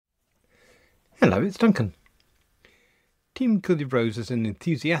Hello, it's Duncan. Team Gilded Rose is an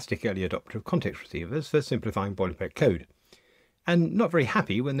enthusiastic early adopter of context receivers for simplifying boilerplate code, and not very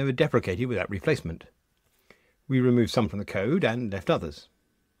happy when they were deprecated without replacement. We removed some from the code and left others.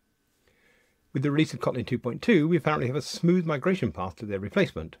 With the release of Kotlin 2.2, we apparently have a smooth migration path to their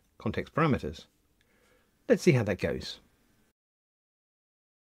replacement, context parameters. Let's see how that goes.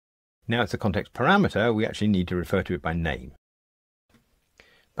 Now it's a context parameter, we actually need to refer to it by name.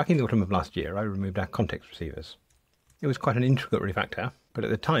 Back in the autumn of last year, I removed our context receivers. It was quite an intricate refactor, but at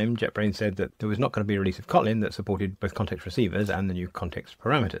the time, JetBrains said that there was not going to be a release of Kotlin that supported both context receivers and the new context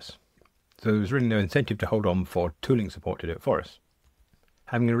parameters. So there was really no incentive to hold on for tooling support to do it for us.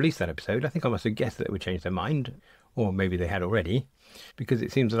 Having released that episode, I think I must have guessed that they would change their mind, or maybe they had already, because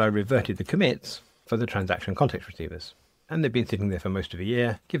it seems that I reverted the commits for the transaction context receivers. And they've been sitting there for most of a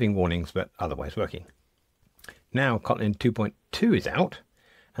year, giving warnings, but otherwise working. Now Kotlin 2.2 is out,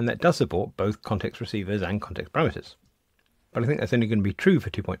 and that does support both context receivers and context parameters. But I think that's only going to be true for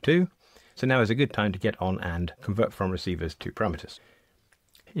 2.2, so now is a good time to get on and convert from receivers to parameters.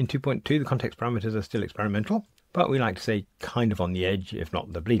 In 2.2, the context parameters are still experimental, but we like to say kind of on the edge, if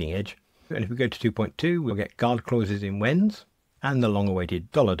not the bleeding edge. And if we go to 2.2, we'll get guard clauses in whens, and the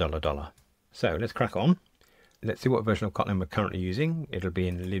long-awaited $. So let's crack on. Let's see what version of Kotlin we're currently using. It'll be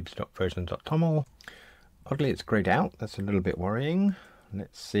in libs.version.toml. Oddly, it's grayed out. That's a little bit worrying.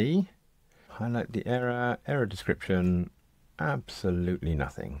 Let's see. Highlight the error description, absolutely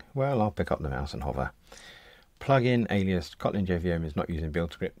nothing. Well, I'll pick up the mouse and hover. Plugin alias Kotlin JVM is not using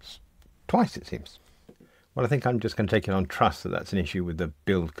build scripts. Twice, it seems. Well, I think I'm just going to take it on trust that that's an issue with the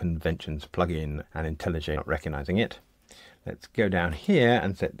build conventions plugin and IntelliJ not recognizing it. Let's go down here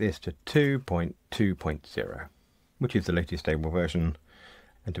and set this to 2.2.0, which is the latest stable version.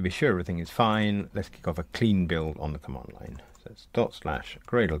 And to be sure everything is fine, let's kick off a clean build on the command line. So it's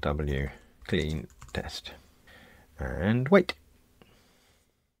 /gradlew clean test. And wait.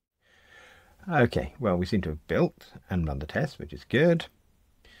 Okay, well, we seem to have built and run the test, which is good.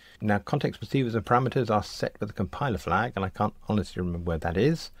 Now, context receivers and parameters are set with a compiler flag, and I can't honestly remember where that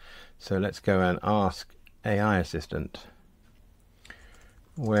is. So let's go and ask AI Assistant,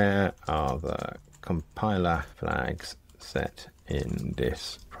 where are the compiler flags set in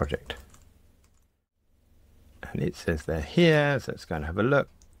this project? And it says they're here, so let's go and have a look.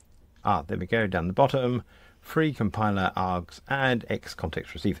 Ah, there we go, down the bottom. Free compiler args add X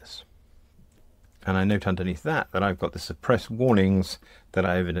context receivers. And I note underneath that I've got the suppress warnings that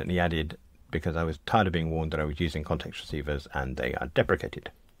I evidently added because I was tired of being warned that I was using context receivers and they are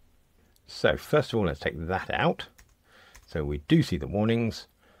deprecated. So first of all, let's take that out. So we do see the warnings.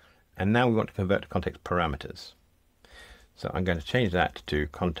 And now we want to convert to context parameters. So I'm going to change that to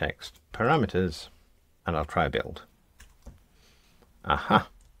context parameters and I'll try a build. Aha.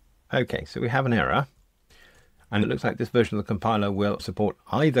 Okay, so we have an error. And it looks like this version of the compiler will support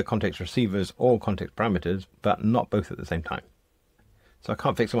either context receivers or context parameters, but not both at the same time. So I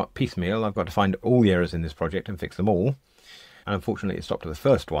can't fix them up piecemeal. I've got to find all the errors in this project and fix them all. And unfortunately, it stopped at the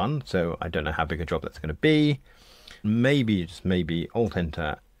first one, so I don't know how big a job that's going to be. Maybe, just maybe,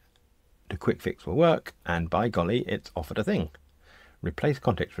 Alt-Enter the quick fix will work, and by golly, it's offered a thing. Replace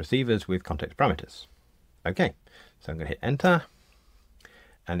context receivers with context parameters. Okay, so I'm going to hit Enter,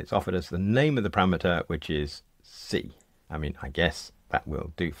 and it's offered us the name of the parameter, which is C. I mean, I guess that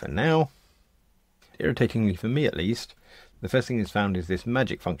will do for now. Irritatingly for me at least, the first thing it's found is this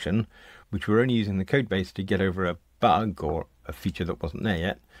magic function, which we're only using the code base to get over a bug or a feature that wasn't there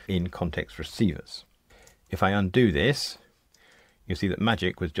yet in context receivers. If I undo this, you'll see that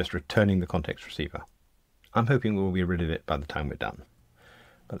magic was just returning the context receiver. I'm hoping we'll be rid of it by the time we're done.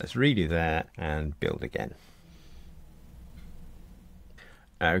 But let's redo that and build again.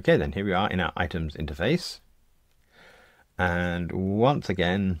 Okay, then here we are in our items interface. And once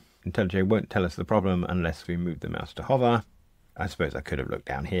again, IntelliJ won't tell us the problem unless we move the mouse to hover. I suppose I could have looked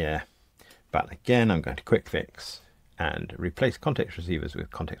down here. But again, I'm going to quick fix and replace context receivers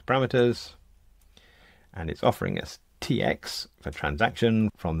with context parameters. And it's offering us TX for transaction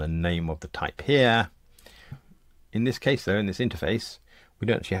from the name of the type here. In this case though, in this interface, we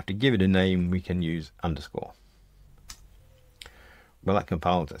don't actually have to give it a name, we can use underscore. Well, that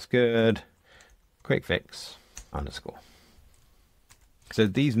compiles, that's good. Quick fix, underscore. So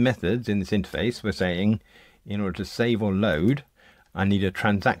these methods in this interface were saying, in order to save or load, I need a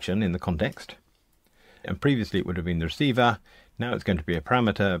transaction in the context. And previously it would have been the receiver. Now it's going to be a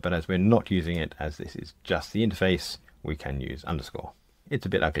parameter, but as we're not using it, as this is just the interface, we can use underscore. It's a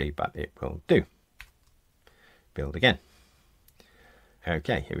bit ugly, but it will do. Build again.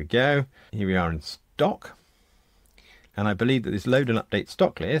 Okay, here we go. Here we are in stock. And I believe that this load and update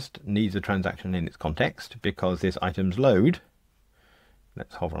stock list needs a transaction in its context because this items load,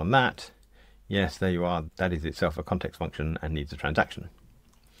 let's hover on that. Yes, there you are. That is itself a context function and needs a transaction.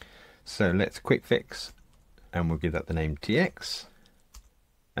 So let's quick fix and we'll give that the name tx.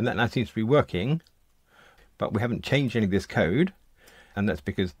 And that now seems to be working, but we haven't changed any of this code. And that's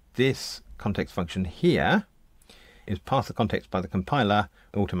because this context function here is passed the context by the compiler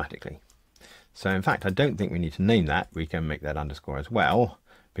automatically. So in fact, I don't think we need to name that. We can make that underscore as well,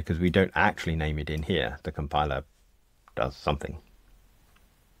 because we don't actually name it in here. The compiler does something.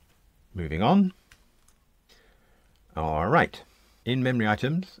 Moving on. All right. In memory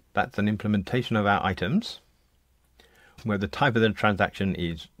items, that's an implementation of our items, where the type of the transaction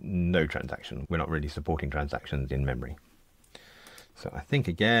is no transaction. We're not really supporting transactions in memory. So I think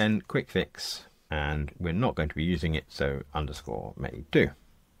again, quick fix, and we're not going to be using it, so underscore may do.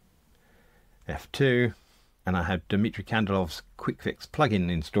 F2, and I have Dmitry Kandelov's quick fix plugin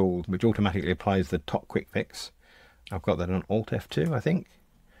installed, which automatically applies the top quick fix. I've got that on Alt F2, I think.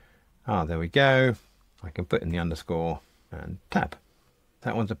 Ah, there we go. I can put in the underscore and tab.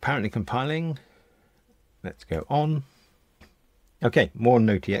 That one's apparently compiling. Let's go on. Okay, more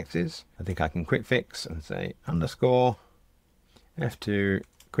no TXs. I think I can quick fix and say underscore F2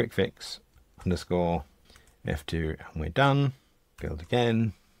 quick fix underscore F2, and we're done. Build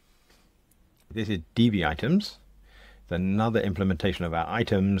again. This is DB items. It's another implementation of our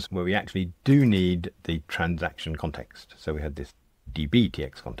items where we actually do need the transaction context. So we have this DB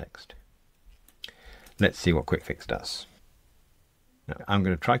TX context. Let's see what quick fix does. Now, I'm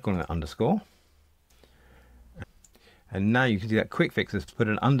going to try calling it underscore. And now you can see that quick fix has put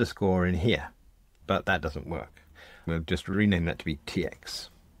an underscore in here, but that doesn't work. We'll just rename that to be TX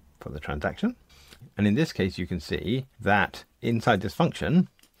for the transaction. And in this case, you can see that inside this function,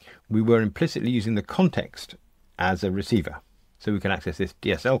 we were implicitly using the context as a receiver. So we can access this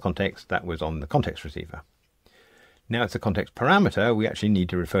DSL context that was on the context receiver. Now it's a context parameter, we actually need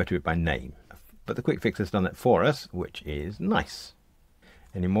to refer to it by name. But the quick fix has done that for us, which is nice.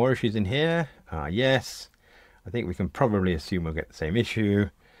 Any more issues in here? Yes. I think we can probably assume we'll get the same issue.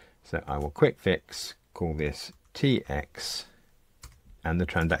 So I will quick fix, call this TX, and the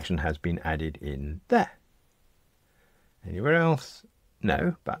transaction has been added in there. Anywhere else?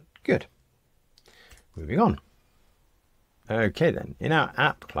 No, but good. Moving on. Okay then, in our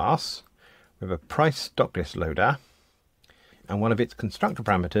app class, we have a price stock list loader, and one of its constructor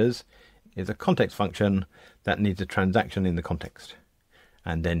parameters is a context function that needs a transaction in the context,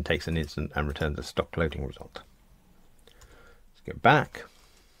 and then takes an instant and returns a stock loading result. Let's go back.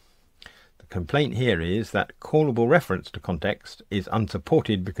 The complaint here is that callable reference to context is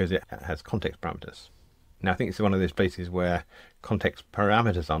unsupported because it has context parameters. Now I think it's one of those places where context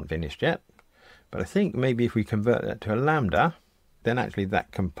parameters aren't finished yet, but I think maybe if we convert that to a lambda, then actually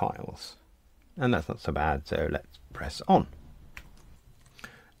that compiles. And that's not so bad, so let's press on.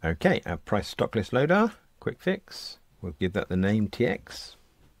 Okay, our price stock list loader, quick fix, we'll give that the name TX,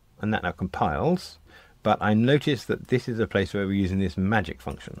 and that now compiles. But I notice that this is a place where we're using this magic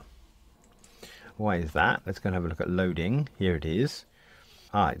function. Why is that? Let's go and have a look at loading. Here it is.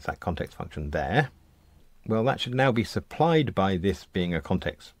 It's that context function there. Well, that should now be supplied by this being a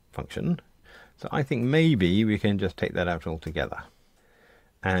context function. So I think maybe we can just take that out altogether.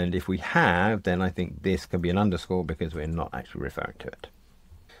 And if we have, then I think this can be an underscore because we're not actually referring to it.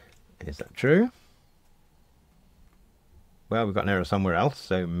 Is that true? Well, we've got an error somewhere else,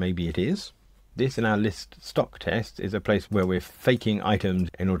 so maybe it is. This in our list stock test is a place where we're faking items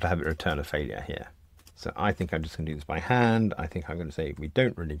in order to have it return a failure here. So I think I'm just going to do this by hand. I think I'm going to say we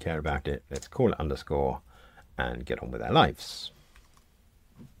don't really care about it. Let's call it underscore and get on with our lives.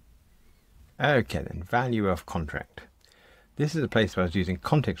 Okay then, value of contract. This is a place where I was using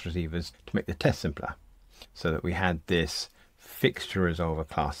context receivers to make the test simpler, so that we had this fixture resolver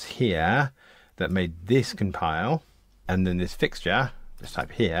class here that made this compile, and then this fixture, this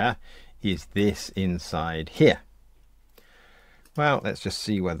type here, is this inside here. Well, let's just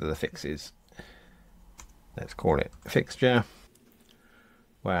see whether the fix is. Let's call it fixture.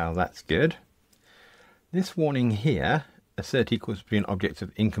 Well, that's good. This warning here, assert equals between objects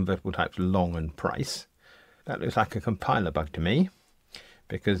of inconvertible types long and price. That looks like a compiler bug to me,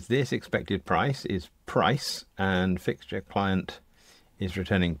 because this expected price is price and fixture client is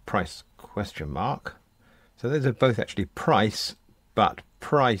returning price question mark. So those are both actually price, but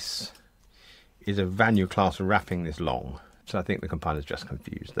price is a value class wrapping this long. So I think the compiler's just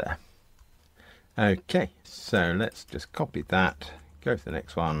confused there. Okay, so let's just copy that, go to the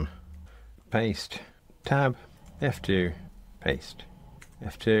next one, paste, tab, F2, paste,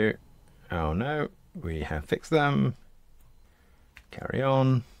 F2. Oh no, we have fixed them. Carry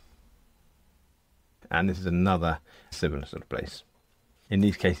on. And this is another similar sort of place. In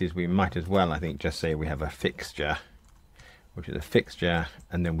these cases, we might as well, I think, just say we have a fixture, which is a fixture,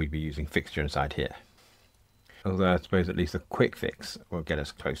 and then we'd be using fixture inside here. Although I suppose at least a quick fix will get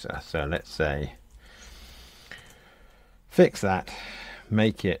us closer. So let's say fix that,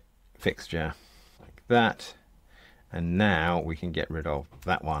 make it fixture like that, and now we can get rid of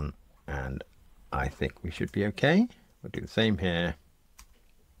that one, and I think we should be okay. We'll do the same here,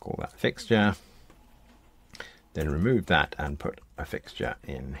 call that fixture, then remove that and put a fixture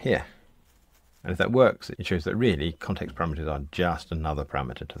in here. And if that works, it shows that really context parameters are just another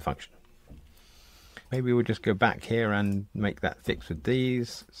parameter to the function. Maybe we'll just go back here and make that fix with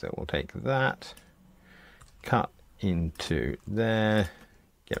these. So we'll take that, cut into there,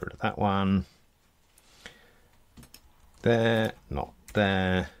 get rid of that one, there, not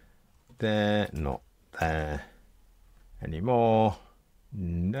there, there, not there anymore.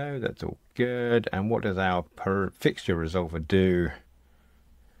 No, that's all good. And what does our fixture resolver do?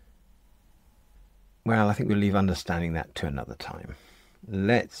 Well, I think we'll leave understanding that to another time.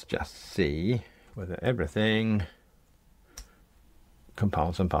 Let's just see whether everything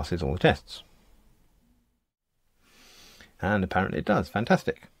compiles and passes all the tests. And apparently it does.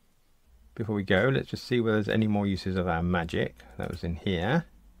 Fantastic. Before we go, let's just see whether there's any more uses of our magic. That was in here,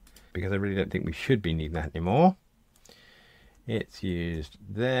 because I really don't think we should be needing that anymore. It's used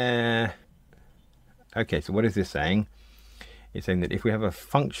there. Okay, so what is this saying? It's saying that if we have a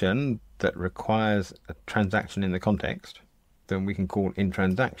function that requires a transaction in the context, then we can call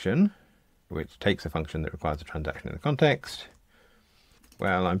inTransaction, which takes a function that requires a transaction in the context.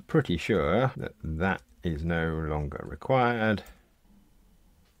 Well, I'm pretty sure that that is no longer required.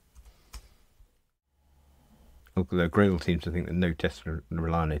 Although Gradle seems to think that no tests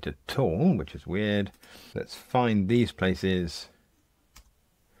rely on it at all, which is weird. Let's find these places.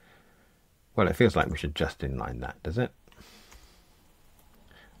 Well, it feels like we should just inline that, does it?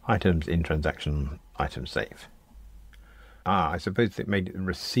 Items in transaction, item save. I suppose it made it the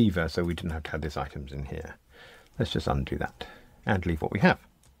receiver, so we didn't have to have this items in here. Let's just undo that and leave what we have.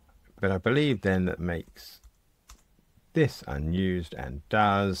 But I believe then that makes this unused and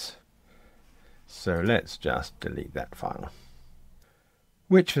does. So let's just delete that file,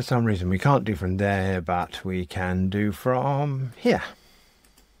 which for some reason we can't do from there, but we can do from here.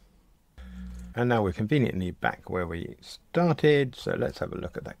 And now we're conveniently back where we started. So let's have a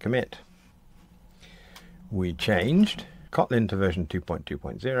look at that commit. We changed Kotlin to version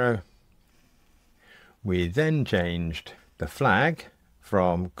 2.2.0. We then changed the flag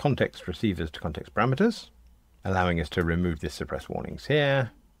from context receivers to context parameters, allowing us to remove the suppress warnings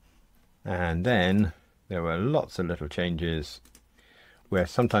here. And then there were lots of little changes where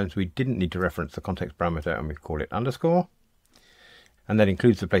sometimes we didn't need to reference the context parameter and we call it underscore. And that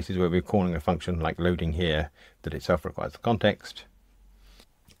includes the places where we're calling a function like loading here that itself requires the context.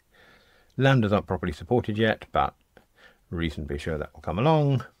 Lambdas aren't properly supported yet, but reasonably sure that will come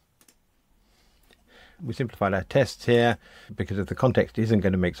along. We simplified our tests here because if the context isn't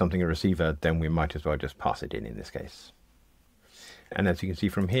going to make something a receiver, then we might as well just pass it in this case. And as you can see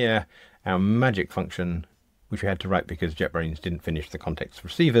from here, our magic function, which we had to write because JetBrains didn't finish the context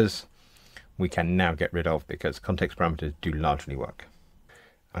receivers, we can now get rid of because context parameters do largely work.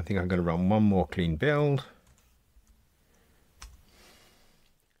 I think I'm going to run one more clean build.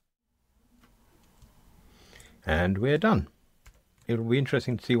 And we're done. It'll be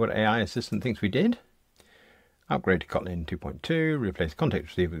interesting to see what AI Assistant thinks we did. Upgrade to Kotlin 2.2, replace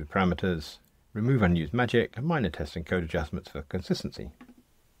context receiver with parameters, remove unused magic, minor tests and code adjustments for consistency.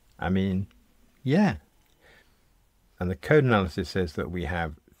 I mean, yeah. And the code analysis says that we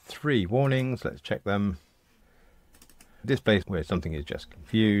have 3 warnings. Let's check them. This place where something is just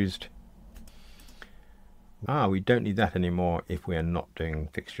confused. We don't need that anymore if we are not doing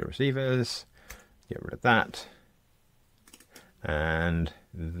fixture receivers. Get rid of that. And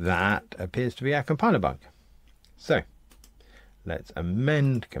that appears to be our compiler bug. So let's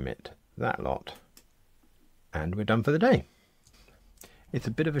amend commit that lot. And we're done for the day. It's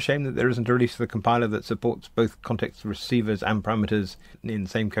a bit of a shame that there isn't a release of the compiler that supports both context receivers and parameters in the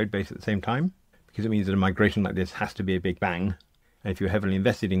same code base at the same time, because it means that a migration like this has to be a big bang. And if you're heavily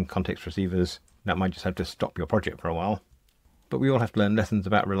invested in context receivers, that might just have to stop your project for a while. But we all have to learn lessons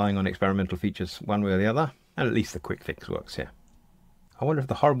about relying on experimental features one way or the other, and at least the quick fix works here. I wonder if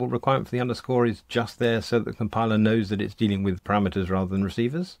the horrible requirement for the underscore is just there so that the compiler knows that it's dealing with parameters rather than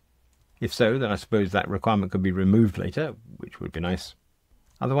receivers. If so, then I suppose that requirement could be removed later, which would be nice.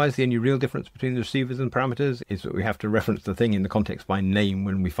 Otherwise, the only real difference between the receivers and parameters is that we have to reference the thing in the context by name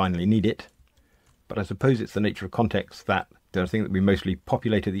when we finally need it. but I suppose it's the nature of context that the thing that we mostly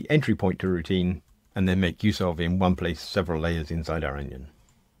populated the entry point to a routine and then make use of in one place several layers inside our onion.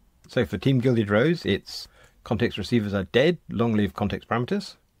 So for Team Gilded Rose, it's context receivers are dead, long live context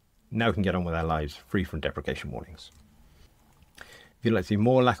parameters. Now we can get on with our lives free from deprecation warnings. If you'd like to see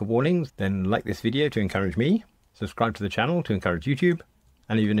more lack of warnings, then like this video to encourage me, subscribe to the channel to encourage YouTube,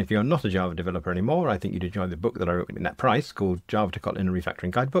 and even if you're not a Java developer anymore, I think you'd enjoy the book that I wrote in that price called Java to Kotlin, a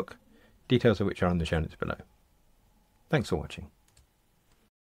Refactoring Guidebook, details of which are on the show notes below. Thanks for watching.